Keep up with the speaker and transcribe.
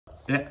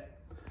Yeah.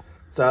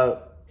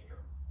 So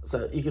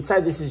you can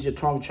say this is your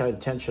time chain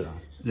tensioner.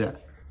 Yeah.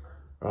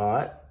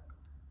 Right?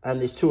 And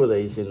there's 2 of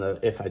these in the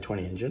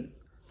FA20 engine.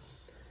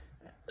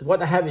 What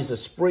they have is a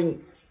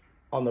spring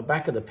on the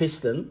back of the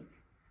piston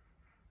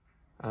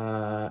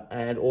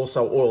and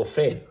also oil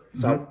fed.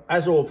 So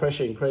as oil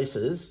pressure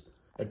increases,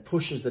 it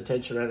pushes the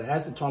tensioner, and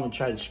as the timing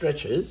chain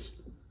stretches,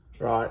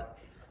 right,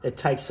 it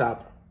takes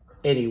up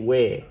any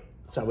wear.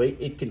 So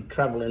it can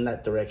travel in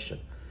that direction.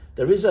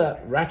 There is a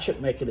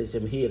ratchet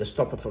mechanism here to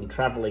stop it from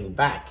traveling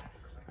back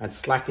and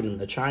slackening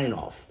the chain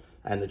off,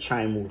 and the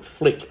chain will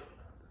flick,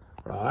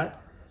 right?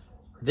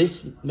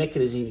 This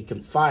mechanism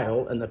can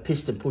fail and the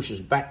piston pushes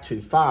back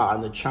too far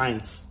and the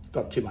chain's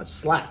got too much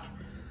slack.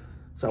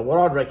 So what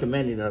I'd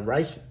recommend in a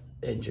race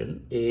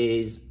engine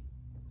is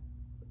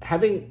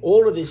having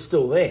all of this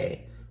still there,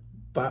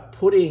 but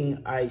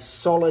putting a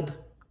solid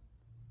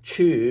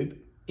tube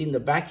in the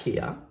back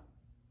here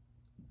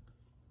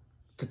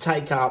to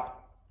take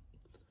up,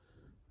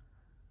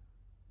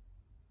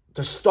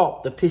 to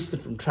stop the piston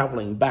from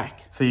traveling back.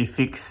 So you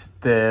fix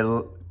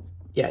the...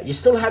 Yeah, you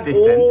still have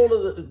distance. all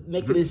of the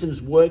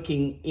mechanisms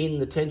working in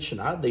the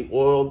tensioner, the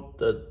oil,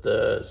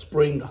 the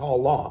spring, the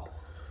whole lot.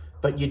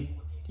 But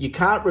you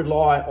can't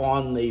rely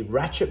on the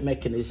ratchet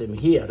mechanism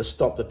here to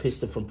stop the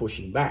piston from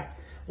pushing back.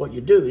 What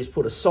you do is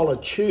put a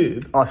solid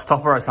tube. Oh, a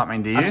stopper or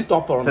something, do you? A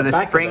stopper on the back. So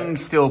the spring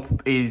still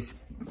is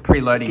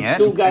preloading it.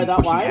 Still go that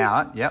pushing way.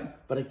 Out.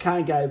 Yep. But it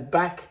can't go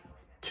back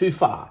too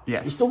far.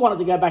 Yes. You still want it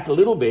to go back a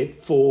little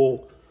bit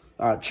for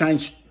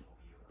change,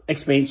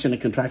 expansion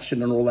and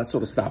contraction and all that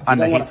sort of stuff.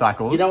 Under heat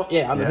cycles.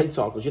 Under heat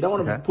cycles. You don't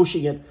want to be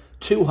pushing it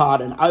too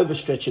hard and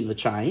overstretching the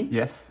chain.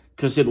 Yes.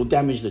 Because it'll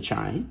damage the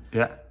chain.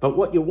 Yeah. But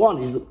what you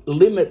want is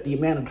limit the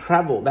amount of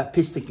travel that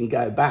piston can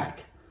go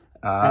back.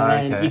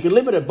 And you can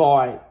limit it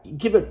by,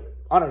 give it,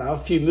 I don't know, a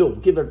few mil.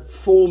 Give it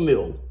 4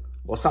 mil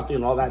or something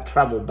like that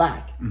travel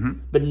back.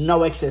 But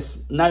no excess,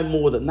 no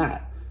more than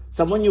that.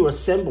 So when you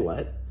assemble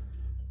it,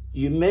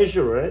 you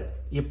measure it,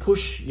 you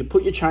push, you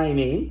put your chain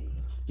in,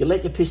 you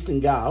let your piston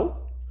go,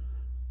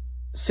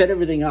 set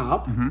everything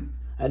up,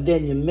 and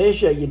then you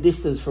measure your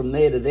distance from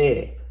there to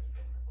there,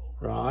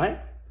 right?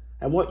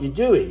 And what you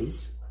do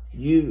is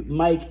you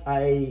make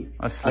a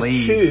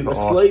sleeve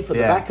for the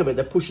back of it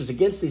that pushes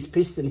against this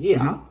piston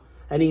here,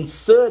 and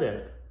insert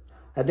it,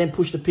 and then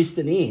push the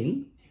piston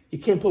in. You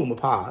can't pull them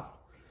apart,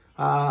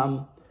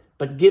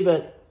 but give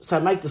it, so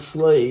make the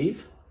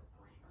sleeve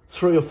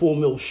 3 or 4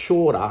 mil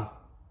shorter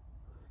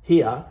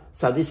here,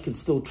 so this can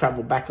still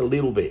travel back a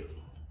little bit.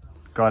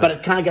 Got it. But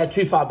it can't go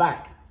too far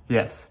back.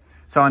 Yes.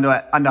 So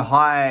under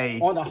high...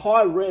 On the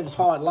high revs,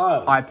 high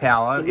lows, high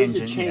power engine,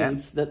 there is a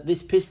chance that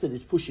this piston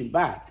is pushing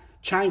back.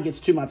 Chain gets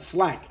too much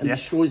slack and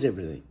destroys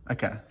everything.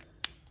 Okay.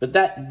 But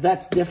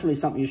that's definitely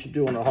something you should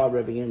do on a high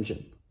revving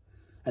engine.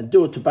 And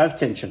do it to both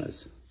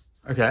tensioners.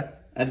 Okay.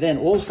 And then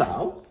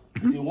also,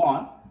 if you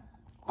want,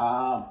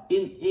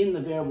 in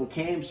the variable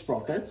cam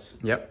sprockets...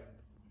 Yep.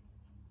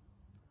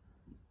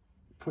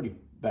 Pretty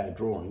bad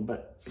drawing,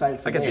 but say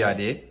for I get the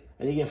idea.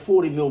 And you get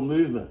 40 mil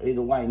movement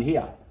either way in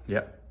here.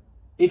 Yep.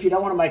 If you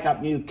don't want to make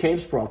up new cam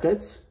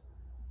sprockets,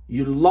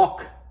 you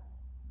lock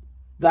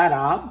that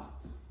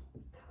up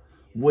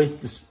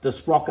with the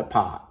sprocket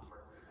part.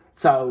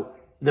 So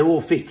they're all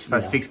fixed now.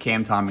 It's fixed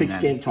cam timing. Fixed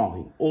cam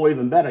timing. Or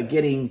even better,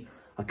 getting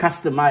a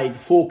custom-made,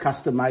 4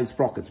 custom-made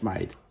sprockets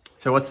made.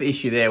 So what's the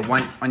issue there?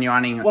 When you're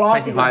running, well,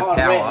 taking high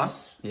power,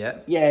 revs,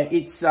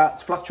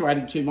 it's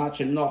fluctuating too much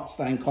and not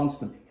staying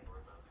constant.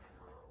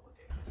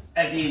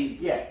 As in,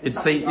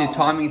 so your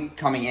timing's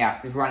coming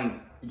out. You're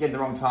getting the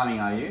wrong timing,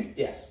 are you?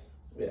 Yes.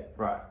 Yeah.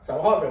 Right. So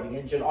a high revving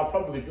engine, I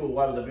probably would do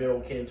away with the variable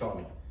cam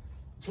timing.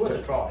 It's worth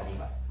a try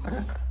anyway.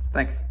 Okay.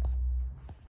 Thanks.